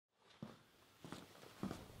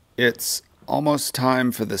It's almost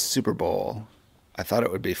time for the Super Bowl. I thought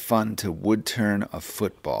it would be fun to wood turn a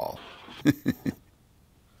football.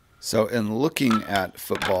 So, in looking at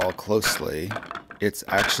football closely, it's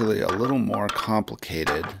actually a little more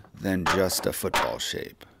complicated than just a football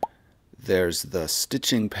shape. There's the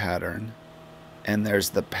stitching pattern, and there's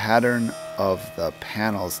the pattern of the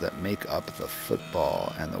panels that make up the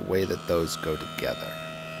football and the way that those go together.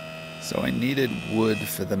 So I needed wood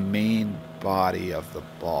for the main body of the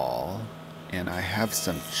ball, and I have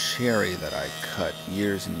some cherry that I cut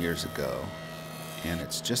years and years ago, and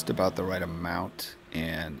it's just about the right amount,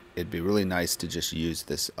 and it'd be really nice to just use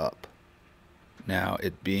this up. Now,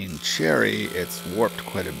 it being cherry, it's warped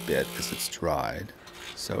quite a bit as it's dried,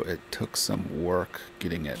 so it took some work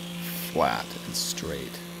getting it flat and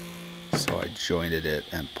straight. So I jointed it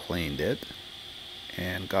and planed it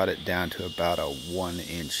and got it down to about a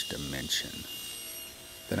 1-inch dimension.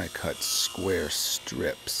 Then I cut square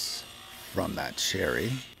strips from that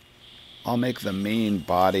cherry. I'll make the main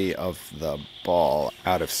body of the ball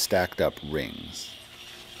out of stacked up rings.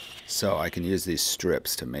 So I can use these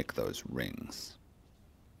strips to make those rings.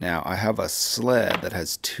 Now I have a sled that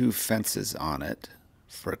has 2 fences on it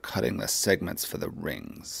for cutting the segments for the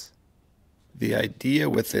rings. The idea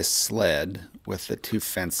with this sled, with the 2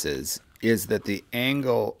 fences, is that the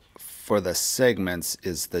angle for the segments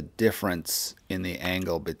is the difference in the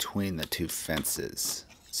angle between the 2 fences.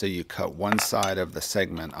 So you cut one side of the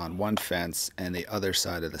segment on one fence and the other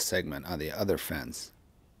side of the segment on the other fence.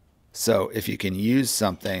 So if you can use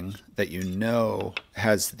something that you know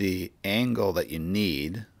has the angle that you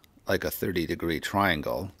need, like a 30-degree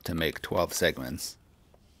triangle to make 12 segments,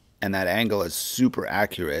 and that angle is super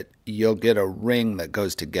accurate, you'll get a ring that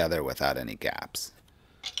goes together without any gaps.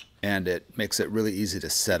 And it makes it really easy to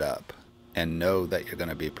set up and know that you're going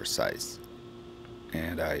to be precise.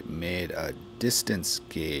 And I made a distance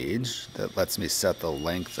gauge that lets me set the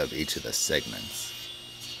length of each of the segments.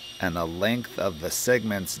 And the length of the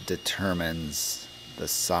segments determines the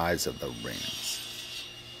size of the rings.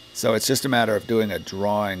 So it's just a matter of doing a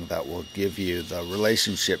drawing that will give you the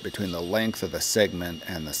relationship between the length of the segment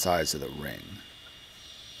and the size of the ring.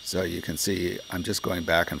 So you can see I'm just going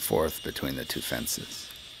back and forth between the 2 fences.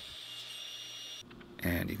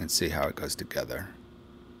 And you can see how it goes together.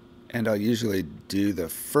 And I'll usually do the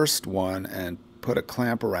first one and put a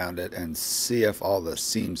clamp around it and see if all the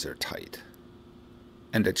seams are tight,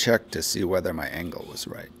 and to check to see whether my angle was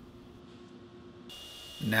right.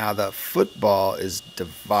 Now the football is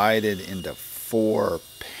divided into 4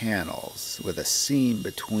 panels with a seam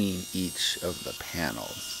between each of the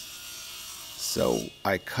panels. So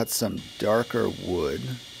I cut some darker wood,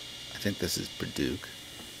 I think this is padauk,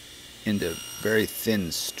 into very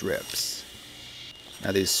thin strips.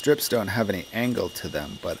 Now these strips don't have any angle to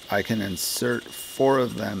them, but I can insert 4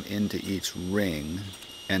 of them into each ring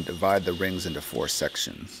and divide the rings into 4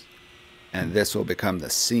 sections. And this will become the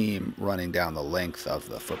seam running down the length of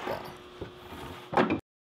the football.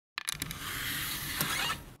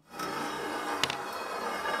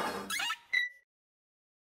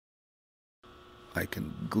 I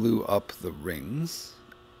can glue up the rings,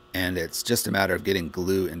 and it's just a matter of getting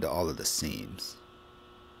glue into all of the seams.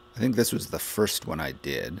 I think this was the first one I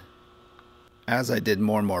did. As I did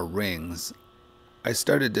more and more rings, I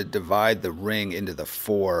started to divide the ring into the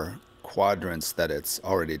 4 quadrants that it's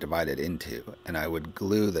already divided into, and I would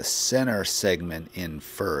glue the center segment in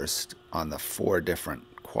first on the 4 different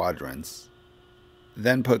quadrants,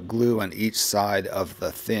 then put glue on each side of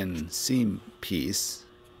the thin seam piece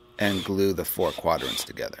and glue the 4 quadrants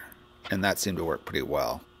together. And that seemed to work pretty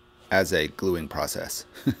well as a gluing process.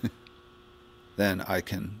 Then I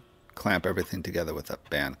can clamp everything together with a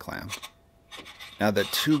band clamp. Now the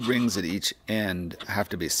 2 rings at each end have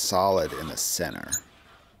to be solid in the center.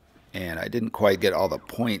 And I didn't quite get all the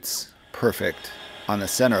points perfect on the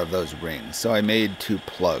center of those rings. So I made 2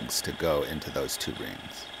 plugs to go into those 2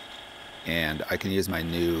 rings. And I can use my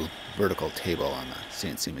new vertical table on the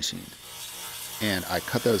CNC machine. And I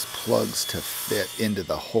cut those plugs to fit into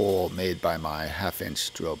the hole made by my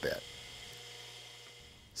 1/2-inch drill bit.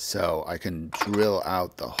 So I can drill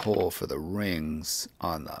out the hole for the rings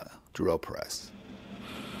on the drill press,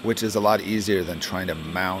 which is a lot easier than trying to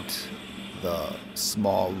mount the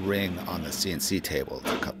small ring on the CNC table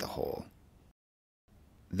to cut the hole.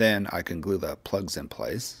 Then I can glue the plugs in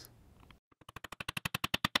place.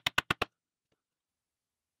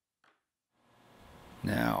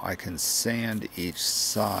 Now I can sand each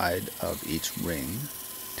side of each ring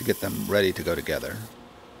to get them ready to go together.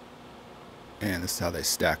 And this is how they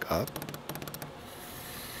stack up.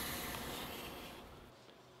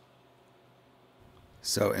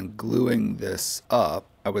 So in gluing this up,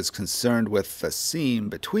 I was concerned with the seam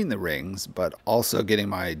between the rings, but also getting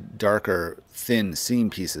my darker, thin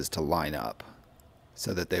seam pieces to line up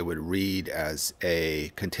so that they would read as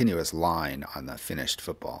a continuous line on the finished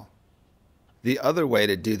football. The other way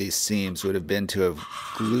to do these seams would have been to have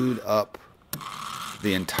glued up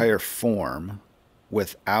the entire form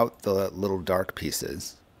without the little dark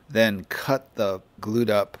pieces, then cut the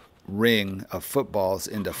glued up ring of footballs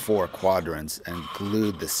into 4 quadrants and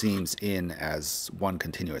glued the seams in as one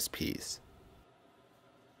continuous piece.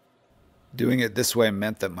 Doing it this way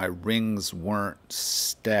meant that my rings weren't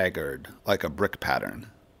staggered like a brick pattern,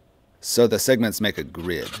 so the segments make a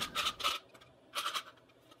grid.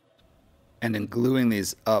 And in gluing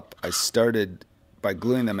these up, I started by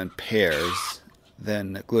gluing them in pairs,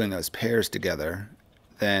 then gluing those pairs together,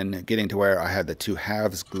 then getting to where I had the 2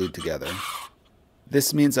 halves glued together.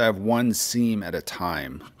 This means I have one seam at a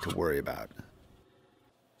time to worry about.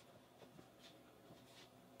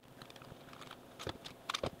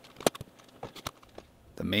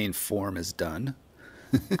 The main form is done.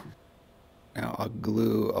 Now I'll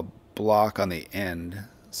glue a block on the end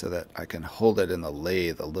so that I can hold it in the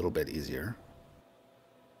lathe a little bit easier.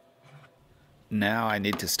 Now I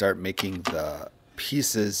need to start making the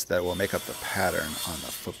pieces that will make up the pattern on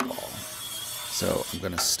the football. So I'm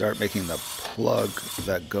going to start making the plug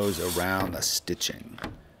that goes around the stitching.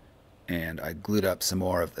 And I glued up some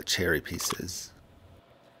more of the cherry pieces.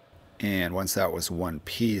 And once that was one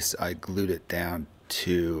piece, I glued it down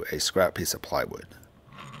to a scrap piece of plywood.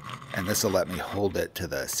 And this will let me hold it to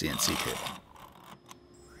the CNC table.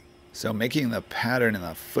 So making the pattern in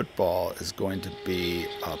the football is going to be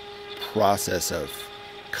a process of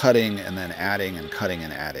cutting and then adding and cutting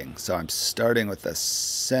and adding. So I'm starting with the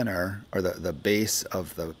center, or the base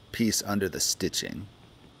of the piece under the stitching.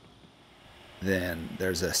 Then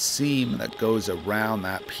there's a seam that goes around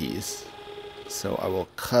that piece. So I will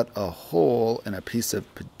cut a hole in a piece of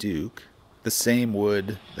padauk, the same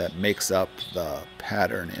wood that makes up the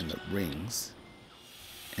pattern in the rings.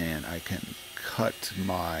 And I can cut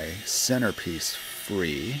my centerpiece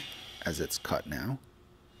free as it's cut now.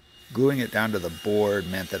 Gluing it down to the board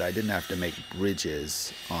meant that I didn't have to make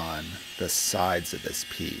bridges on the sides of this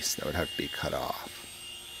piece that would have to be cut off.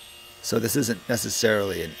 So this isn't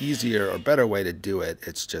necessarily an easier or better way to do it,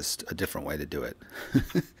 it's just a different way to do it.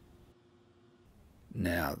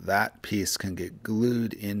 Now that piece can get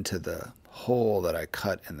glued into the hole that I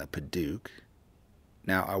cut in the padauk.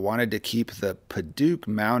 Now I wanted to keep the padauk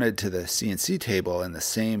mounted to the CNC table in the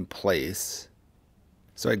same place,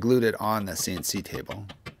 so I glued it on the CNC table.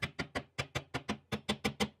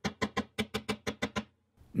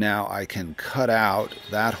 Now I can cut out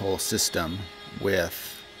that whole system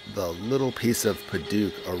with the little piece of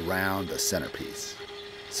padauk around the centerpiece.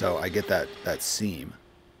 So I get that seam.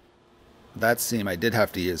 That seam I did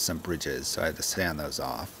have to use some bridges, so I had to sand those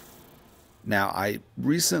off. Now I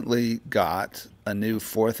recently got a new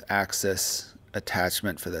 4th axis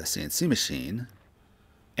attachment for the CNC machine.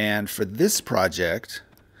 And for this project,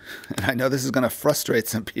 and I know this is going to frustrate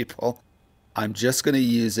some people, I'm just going to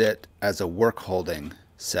use it as a work holding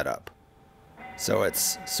setup. So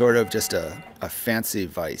it's sort of just a fancy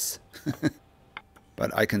vise.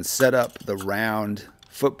 But I can set up the round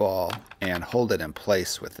football and hold it in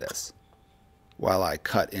place with this while I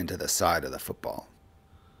cut into the side of the football.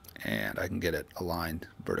 And I can get it aligned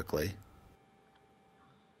vertically.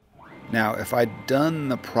 Now, if I'd done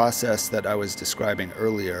the process that I was describing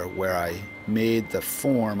earlier, where I made the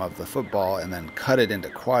form of the football and then cut it into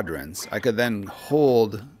quadrants, I could then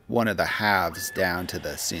hold one of the halves down to the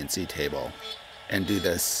CNC table and do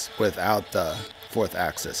this without the 4th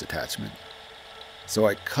axis attachment. So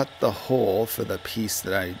I cut the hole for the piece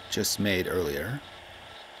that I just made earlier.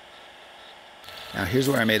 Now here's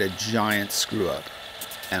where I made a giant screw up,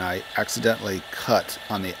 and I accidentally cut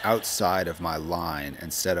on the outside of my line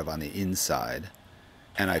instead of on the inside,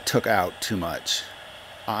 and I took out too much.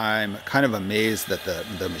 I'm kind of amazed that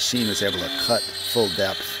the machine was able to cut full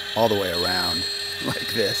depth all the way around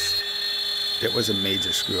like this. It was a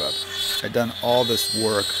major screw up. I'd done all this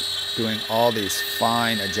work doing all these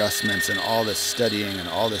fine adjustments and all this studying and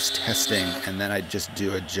all this testing, and then I'd just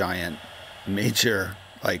do a giant major,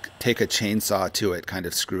 like take a chainsaw to it kind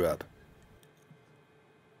of screw up.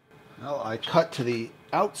 Well, I cut to the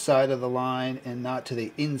outside of the line and not to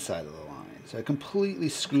the inside of the line. So I completely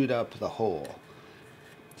screwed up the hole.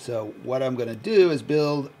 So what I'm going to do is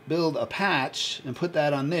build a patch and put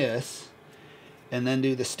that on this, and then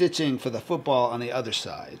do the stitching for the football on the other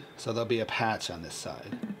side. So there'll be a patch on this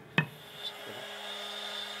side.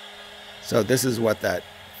 So this is what that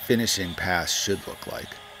finishing pass should look like.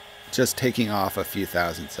 Just taking off a few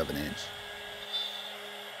thousandths of an inch.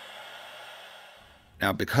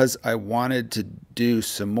 Now, because I wanted to do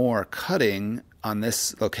some more cutting on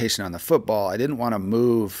this location on the football, I didn't want to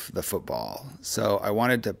move the football. So I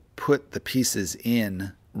wanted to put the pieces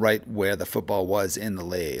in right where the football was in the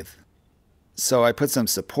lathe. So I put some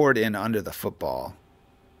support in under the football,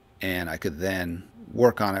 and I could then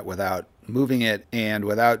work on it without moving it and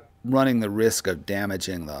without running the risk of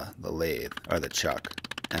damaging the lathe or the chuck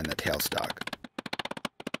and the tailstock.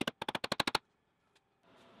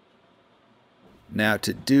 Now,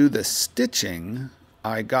 to do the stitching,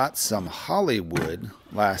 I got some hollywood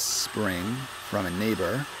last spring from a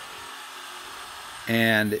neighbor,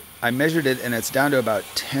 and I measured it, and it's down to about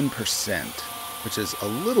 10%, which is a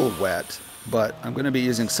little wet, but I'm going to be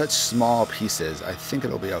using such small pieces, I think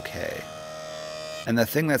it'll be okay. And the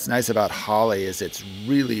thing that's nice about holly is it's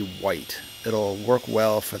really white. It'll work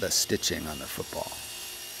well for the stitching on the football.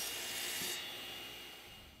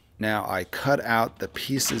 Now, I cut out the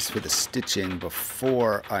pieces for the stitching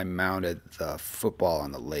before I mounted the football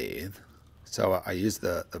on the lathe. So I used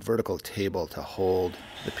the vertical table to hold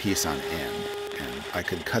the piece on end, and I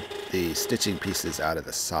could cut the stitching pieces out of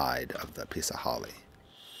the side of the piece of holly.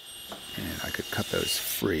 And I could cut those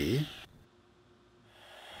free.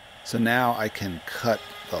 So now I can cut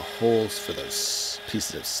the holes for those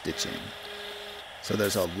pieces of stitching. So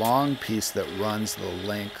there's a long piece that runs the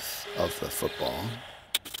length of the football,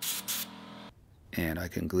 and I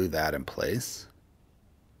can glue that in place.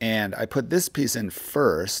 And I put this piece in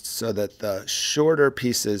first so that the shorter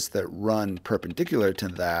pieces that run perpendicular to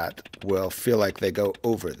that will feel like they go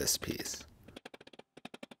over this piece.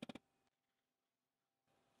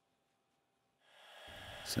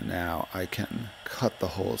 So now I can cut the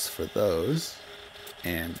holes for those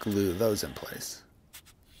and glue those in place.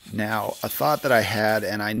 Now, a thought that I had,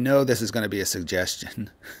 and I know this is going to be a suggestion,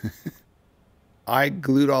 I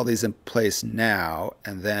glued all these in place now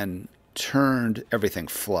and then turned everything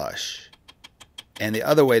flush. And the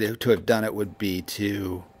other way to have done it would be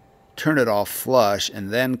to turn it all flush and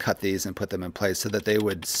then cut these and put them in place so that they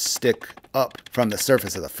would stick up from the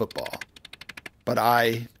surface of the football. But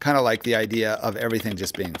I kind of like the idea of everything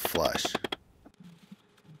just being flush.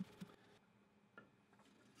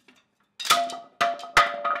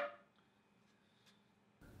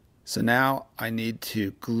 So now I need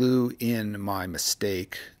to glue in my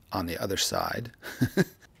mistake on the other side.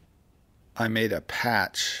 I made a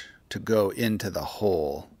patch to go into the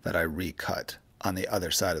hole that I recut on the other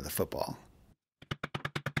side of the football.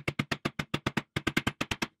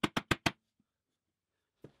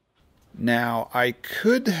 Now, I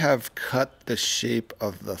could have cut the shape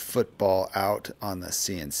of the football out on the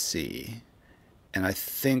CNC, and I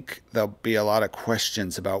think there'll be a lot of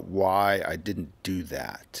questions about why I didn't do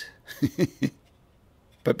that.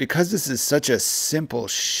 But because this is such a simple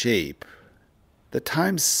shape, the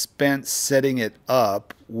time spent setting it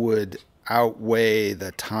up would outweigh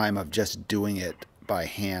the time of just doing it by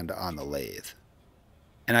hand on the lathe.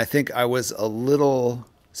 And I think I was a little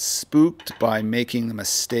spooked by making the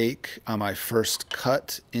mistake on my first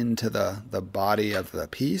cut into the body of the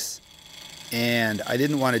piece. And I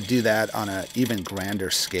didn't want to do that on an even grander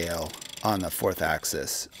scale on the 4th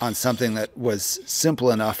axis, on something that was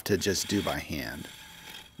simple enough to just do by hand.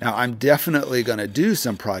 Now, I'm definitely going to do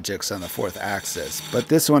some projects on the 4th axis, but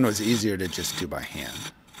this one was easier to just do by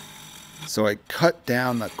hand. So I cut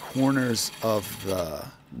down the corners of the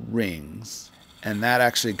rings, and that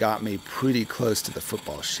actually got me pretty close to the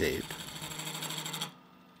football shape.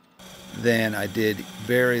 Then I did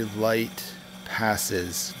very light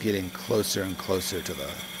passes, getting closer and closer to the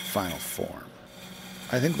final form.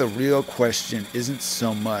 I think the real question isn't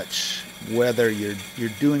so much whether you're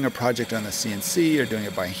doing a project on the CNC or doing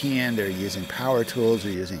it by hand or using power tools or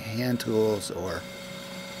using hand tools, or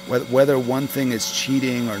whether one thing is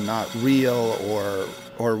cheating or not real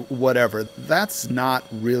or whatever. That's not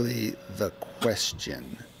really the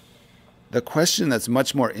question. The question that's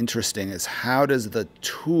much more interesting is, how does the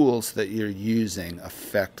tools that you're using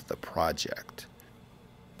affect the project?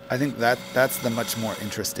 I think that's the much more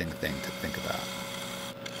interesting thing to think about.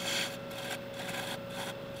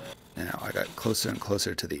 Now I got closer and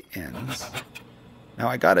closer to the ends. Now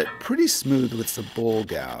I got it pretty smooth with the bowl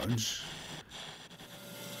gouge,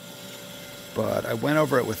 but I went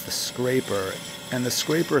over it with the scraper, and the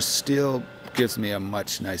scraper still gives me a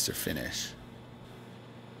much nicer finish.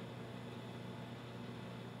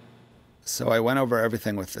 So I went over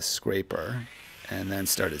everything with the scraper and then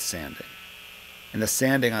started sanding. And the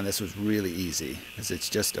sanding on this was really easy because it's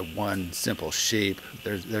just a one simple shape.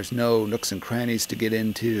 There's no nooks and crannies to get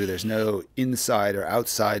into. There's no inside or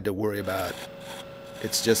outside to worry about.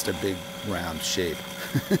 It's just a big round shape.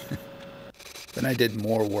 Then I did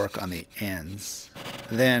more work on the ends.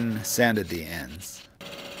 then sanded the ends.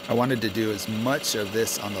 I wanted to do as much of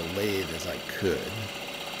this on the lathe as I could,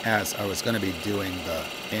 as I was going to be doing the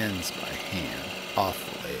ends by hand off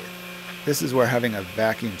the lathe. This is where having a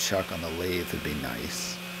vacuum chuck on the lathe would be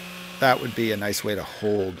nice. That would be a nice way to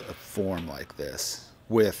hold a form like this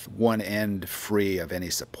with one end free of any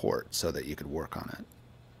support so that you could work on it.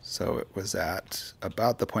 So it was at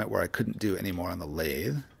about the point where I couldn't do any more on the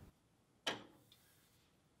lathe.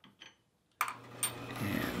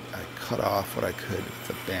 And I cut off what I could with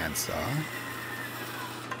the bandsaw.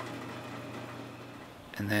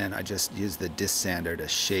 And then I just used the disc sander to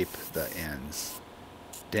shape the ends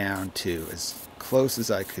down to as close as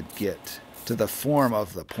I could get to the form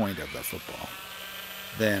of the point of the football.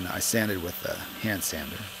 Then I sanded with the hand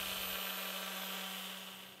sander.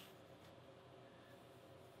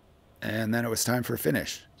 And then it was time for a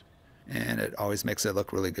finish. And it always makes it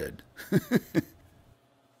look really good.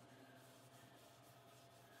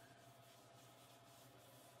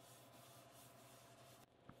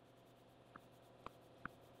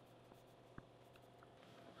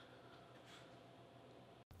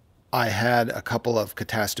 I had a couple of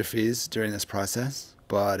catastrophes during this process,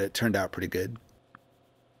 but it turned out pretty good.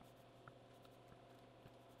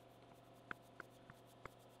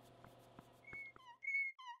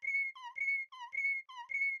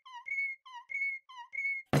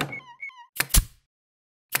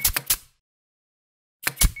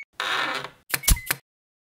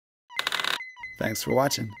 Thanks for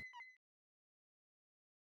watching.